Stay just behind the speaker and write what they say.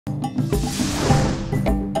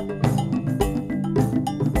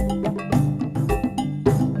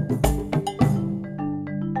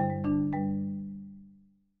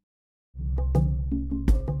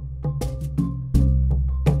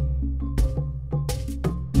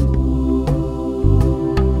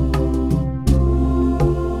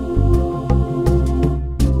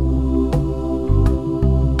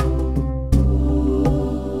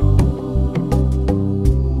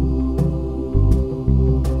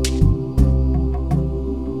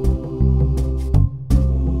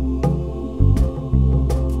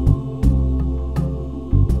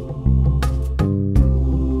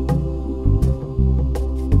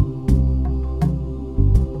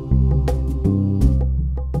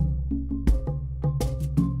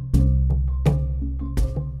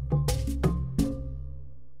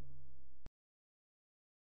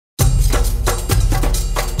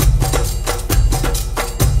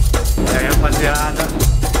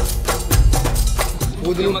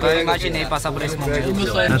tudo não pega. Eu imaginei passar por esse momento.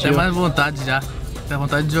 Dá até mais vontade já. Tem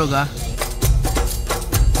vontade de jogar.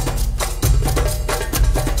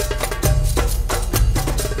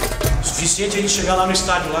 Suficiente a gente chegar lá no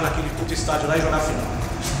estádio, lá naquele puto estádio lá e jogar a final.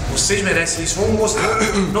 Vocês merecem isso, vamos mostrar.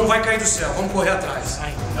 Não vai cair do céu, vamos correr atrás.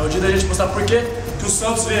 É o dia da gente mostrar por quê que o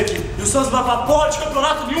Santos veio aqui. E o Santos não vai pra porra de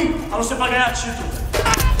campeonato nenhum, a não ser pra ganhar título.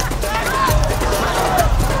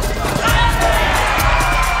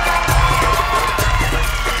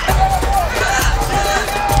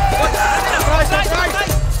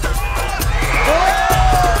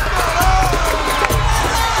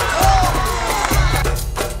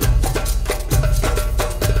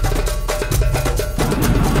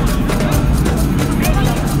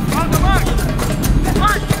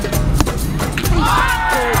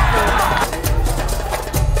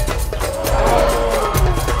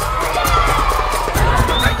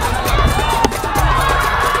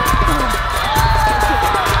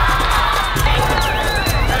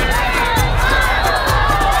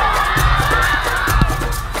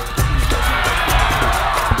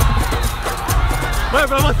 Vai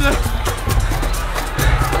pra você!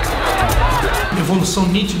 Evolução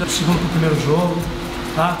nítida do segundo pro primeiro jogo,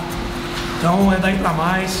 tá? Então é daí pra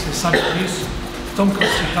mais, vocês sabem disso. Estamos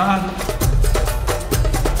classificados.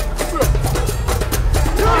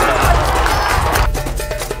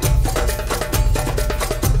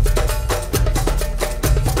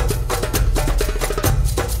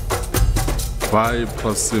 Vai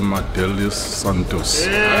pra cima deles, Santos.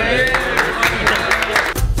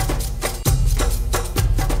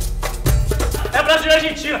 Brasil e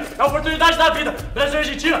Argentina, é a oportunidade da vida. Brasil e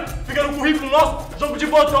Argentina, fica no currículo nosso, jogo de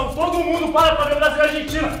botão. Todo mundo para pra ver Brasil e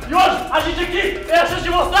Argentina. E hoje, a gente aqui tem a chance de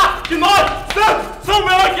mostrar que nós, Santos, somos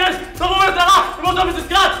melhor que eles. Então vamos entrar lá e mostrar pra esses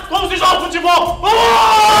caras como se joga futebol.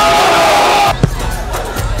 Vamos!